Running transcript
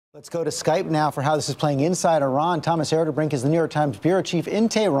Let's go to Skype now for how this is playing inside Iran. Thomas Erdebrink is the New York Times bureau chief in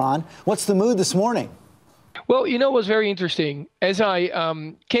Tehran. What's the mood this morning? Well, you know what's very interesting? As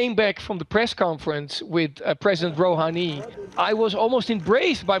I came back from the press conference with President Rouhani, I was almost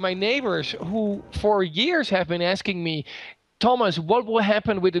embraced by my neighbors who for years have been asking me, Thomas, what will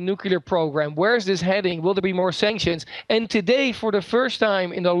happen with the nuclear program? Where is this heading? Will there be more sanctions? And today, for the first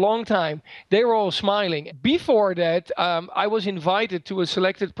time in a long time, they were all smiling. Before that, I was invited to a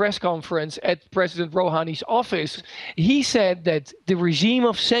selected press conference at President Rouhani's office. He said that the regime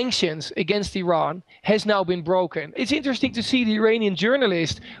of sanctions against Iran has now been broken. It's interesting to see the Iranian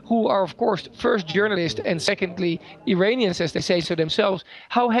journalists, who are, of course, first journalists and secondly Iranians, as they say so themselves,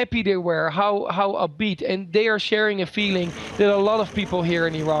 how happy they were, how upbeat. And they are sharing a feeling that a lot of people here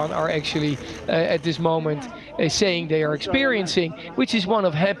in Iran are actually at this moment saying they are experiencing, which is one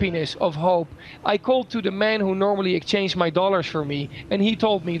of happiness, of hope. I called to the man who normally exchanged my dollars for me, and he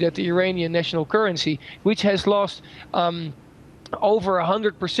told me that the Iranian national currency, which has lost over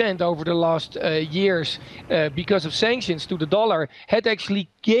 100% over the last years because of sanctions to the dollar, had actually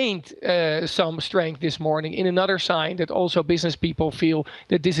gained some strength this morning, in another sign that also business people feel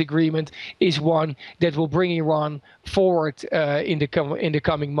that this agreement is one that will bring Iran forward in the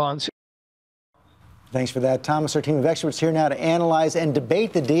coming months. Thanks for that, Thomas. Our team of experts here now to analyze and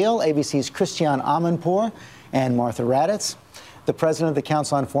debate the deal. ABC's Christiane Amanpour and Martha Raddatz. The president of the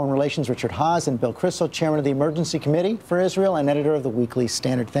Council on Foreign Relations, Richard Haass, and Bill Kristol, chairman of the Emergency Committee for Israel and editor of the Weekly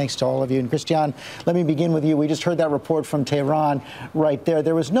Standard. Thanks to all of you. And Christiane, let me begin with you. We just heard that report from Tehran right there.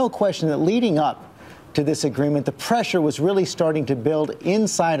 There was no question that leading up to this agreement, the pressure was really starting to build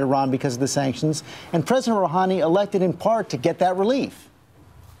inside Iran because of the sanctions, and President Rouhani elected in part to get that relief.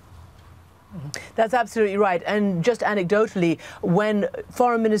 That's absolutely right. And just anecdotally, when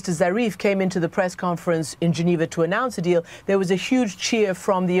Foreign Minister Zarif came into the press conference in Geneva to announce a deal, there was a huge cheer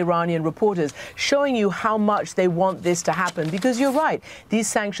from the Iranian reporters, showing you how much they want this to happen. Because you're right, these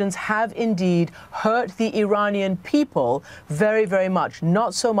sanctions have indeed hurt the Iranian people very, very much,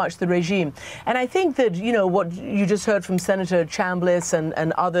 not so much the regime. And I think that, you know, what you just heard from Senator Chambliss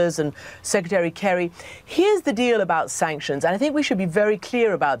and others and Secretary Kerry, here's the deal about sanctions. And I think we should be very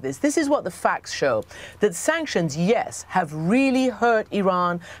clear about this. This is what the facts show, that sanctions, yes, have really hurt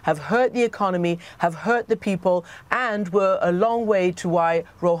Iran, have hurt the economy, have hurt the people, and were a long way to why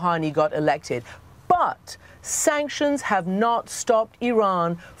Rouhani got elected. But sanctions have not stopped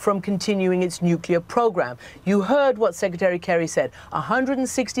Iran from continuing its nuclear program. You heard what Secretary Kerry said.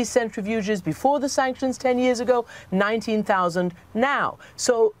 160 centrifuges before the sanctions 10 years ago, 19,000 now.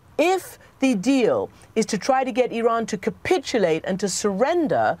 So if the deal is to try to get Iran to capitulate and to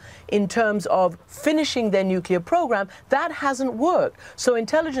surrender in terms of finishing their nuclear program, that hasn't worked. So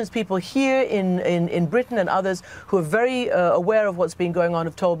intelligence people here in Britain and others who are very aware of what's been going on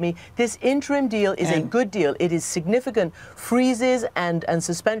have told me this interim deal is a good deal. It is significant freezes and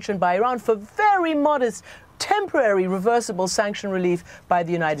suspension by Iran for very modest temporary reversible sanction relief by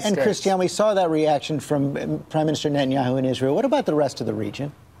the United States. And Christiane, we saw that reaction from Prime Minister Netanyahu in Israel. What about the rest of the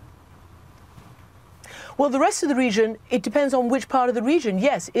region? Well, the rest of the region, it depends on which part of the region.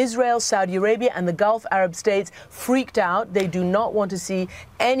 Yes, Israel, Saudi Arabia, and the Gulf Arab states freaked out. They do not want to see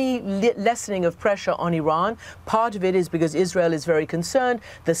any lessening of pressure on Iran. Part of it is because Israel is very concerned.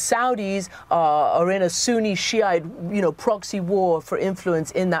 The Saudis are in a Sunni Shiite, proxy war for influence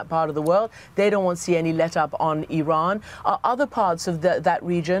in that part of the world. They don't want to see any let up on Iran. Other parts of that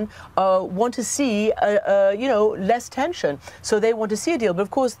region want to see, less tension. So they want to see a deal. But of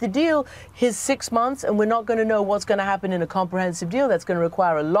course, the deal is 6 months, and we're not going to know what's going to happen in a comprehensive deal. That's going to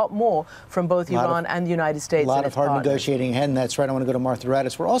require a lot more from both Iran and the United States. A lot of hard negotiating ahead, and that's right. I want to go to Martha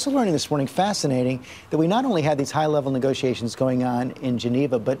Raddatz. We're also learning this morning, fascinating, that we not only had these high-level negotiations going on in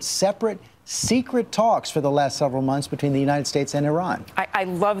Geneva, but separate, secret talks for the last several months between the United States and Iran. I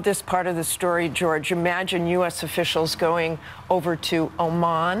love this part of the story, George. Imagine U.S. officials going over to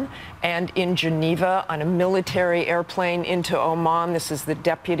Oman and in Geneva on a military airplane into Oman. This is the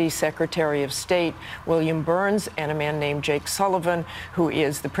Deputy Secretary of State, William Burns, and a man named Jake Sullivan, who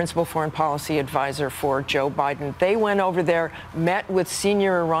is the principal foreign policy advisor for Joe Biden. They went over there, met with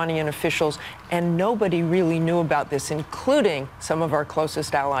senior Iranian officials, and nobody really knew about this, including some of our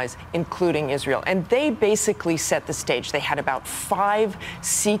closest allies, including Israel. And they basically set the stage. They had about 5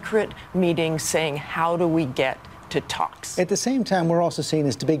 secret meetings saying, how do we get to talks? At the same time, we're also seeing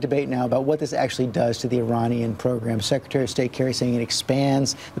this big debate now about what this actually does to the Iranian program. Secretary of State Kerry saying it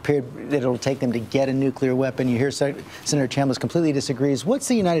expands the period that it'll take them to get a nuclear weapon. You hear Senator Chambliss completely disagrees. What's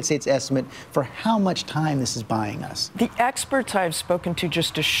the United States estimate for how much time this is buying us? The experts I've spoken to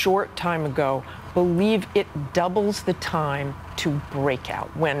just a short time ago believe it doubles the time to break out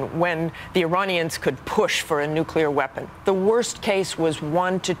when the Iranians could push for a nuclear weapon. The worst case was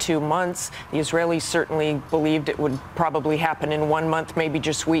 1 to 2 months. The Israelis certainly believed it would probably happen in 1 month, maybe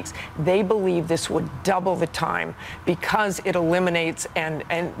just weeks. They believe this would double the time because it eliminates and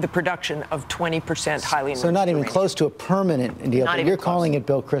the production of 20% highly enriched So not even uranium. close to a permanent deal. Not But even you're close. calling it,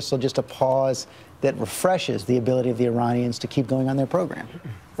 Bill Kristol, just a pause that refreshes the ability of the Iranians to keep going on their program.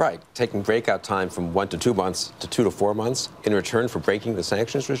 Right, taking breakout time from 1 to 2 months to 2 to 4 months in return for breaking the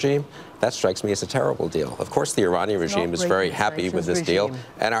sanctions regime, that strikes me as a terrible deal. Of course, the Iranian regime is very happy with this deal,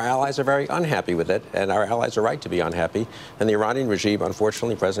 and our allies are very unhappy with it, and our allies are right to be unhappy. And the Iranian regime,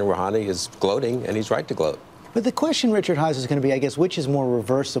 unfortunately, President Rouhani is gloating, and he's right to gloat. But the question, Richard Haass, is going to be, I guess, which is more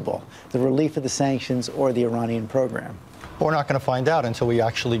reversible, the relief of the sanctions or the Iranian program? We're not going to find out until we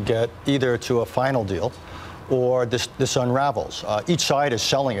actually get either to a final deal or this unravels. Each side is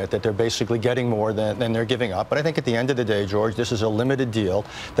selling it, that they're basically getting more than they're giving up. But I think at the end of the day, George, this is a limited deal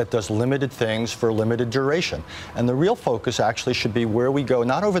that does limited things for limited duration. And the real focus actually should be where we go,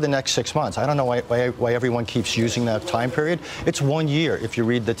 not over the next 6 months. I don't know why everyone keeps using that time period. It's 1 year if you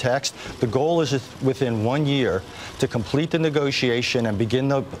read the text. The goal is within 1 year to complete the negotiation and begin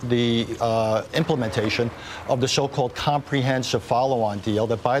the implementation of the so-called comprehensive follow-on deal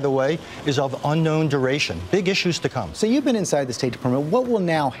that, by the way, is of unknown duration. Big issues to come. So you've been inside the State Department. What will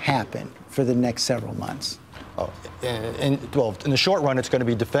now happen for the next several months? Well, in the short run, it's going to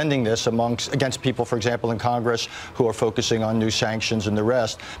be defending this against people, for example, in Congress who are focusing on new sanctions and the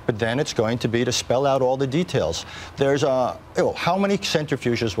rest. But then it's going to be to spell out all the details. There's how many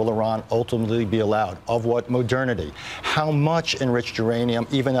centrifuges will Iran ultimately be allowed? Of what modernity? How much enriched uranium,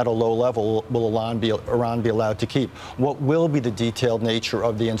 even at a low level, will Iran be allowed to keep? What will be the detailed nature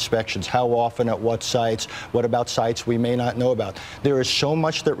of the inspections? How often, at what sites? What about sites we may not know about? There is so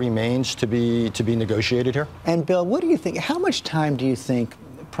much that remains to be negotiated here. And Bill, what do you think? How much time do you think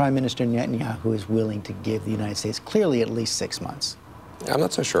Prime Minister Netanyahu is willing to give the United States? Clearly, at least 6 months. I'm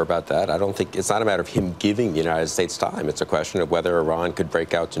not so sure about that. I don't think it's not a matter of him giving the United States time. It's a question of whether Iran could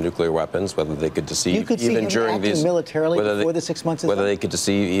break out to nuclear weapons, whether they could deceive even during these militarily before the 6 months is whether up? they could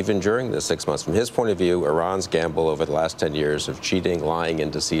deceive even during the 6 months. From his point of view, Iran's gamble over the last 10 years of cheating, lying,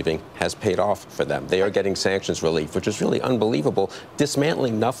 and deceiving has paid off for them. They are getting sanctions relief, which is really unbelievable,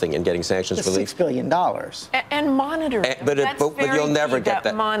 dismantling nothing and getting sanctions relief. $6 billion. And monitoring. But you'll never get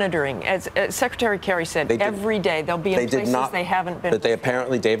that. Monitoring. As Secretary Kerry said, every day they'll be in places they haven't been. But they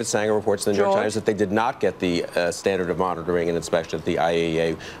apparently, David Sanger reports in the New York Times that they did not get the standard of monitoring and inspection that the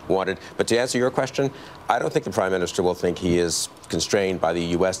IAEA wanted. But to answer your question, I don't think the Prime Minister will think he is constrained by the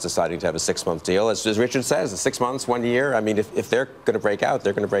U.S. deciding to have a 6-month deal. As Richard says, 6 months, 1 year. I mean, if they're going to break out,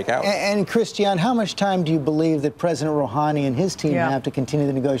 they're going to break out. And Christiane, how much time do you believe that President Rouhani and his team have to continue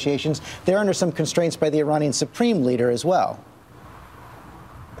the negotiations? They're under some constraints by the Iranian Supreme Leader as well.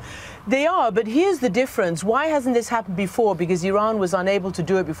 They are, but here's the difference. Why hasn't this happened before? Because Iran was unable to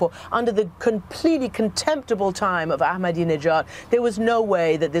do it before. Under the completely contemptible time of Ahmadinejad, there was no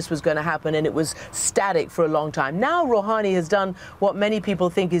way that this was going to happen, and it was static for a long time. Now Rouhani has done what many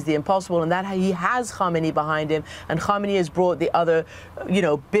people think is the impossible, and that he has Khamenei behind him, and Khamenei has brought the other,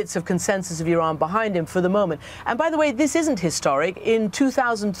 bits of consensus of Iran behind him for the moment. And by the way, this isn't historic. In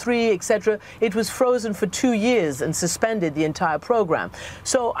 2003, etc., it was frozen for 2 years and suspended the entire program.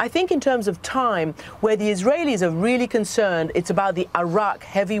 So I think in terms of time, where the Israelis are really concerned, it's about the Arak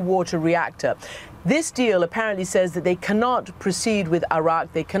heavy water reactor. This deal apparently says that they cannot proceed with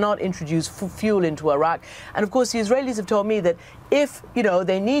Iraq, they cannot introduce fuel into Iraq. And of course, the Israelis have told me that if,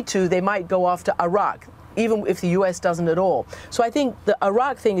 they need to, they might go after Iraq, even if the U.S. doesn't at all. So I think the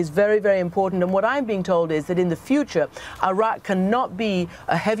Iraq thing is very, very important. And what I'm being told is that in the future, Iraq cannot be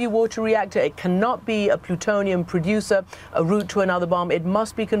a heavy water reactor. It cannot be a plutonium producer, a route to another bomb. It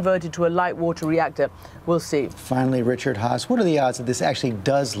must be converted to a light water reactor. We'll see. Finally, Richard Haass, what are the odds that this actually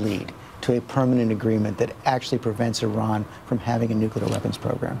does lead to a permanent agreement that actually prevents Iran from having a nuclear weapons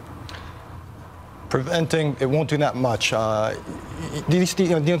program? Preventing, it won't do that much.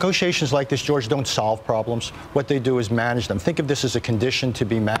 The negotiations like this, George, don't solve problems. What they do is manage them. Think of this as a condition to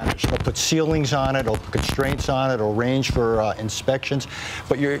be managed. They'll put ceilings on it, or constraints on it, or range for inspections.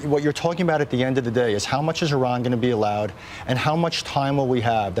 But what you're talking about at the end of the day is how much is Iran going to be allowed, and how much time will we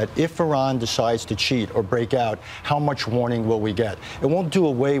have that if Iran decides to cheat or break out, how much warning will we get? It won't do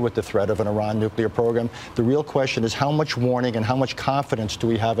away with the threat of an Iran nuclear program. The real question is how much warning and how much confidence do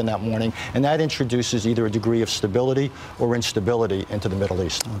we have in that warning, and that introduces either a degree of stability or instability into the Middle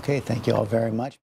East. Okay, thank you all very much.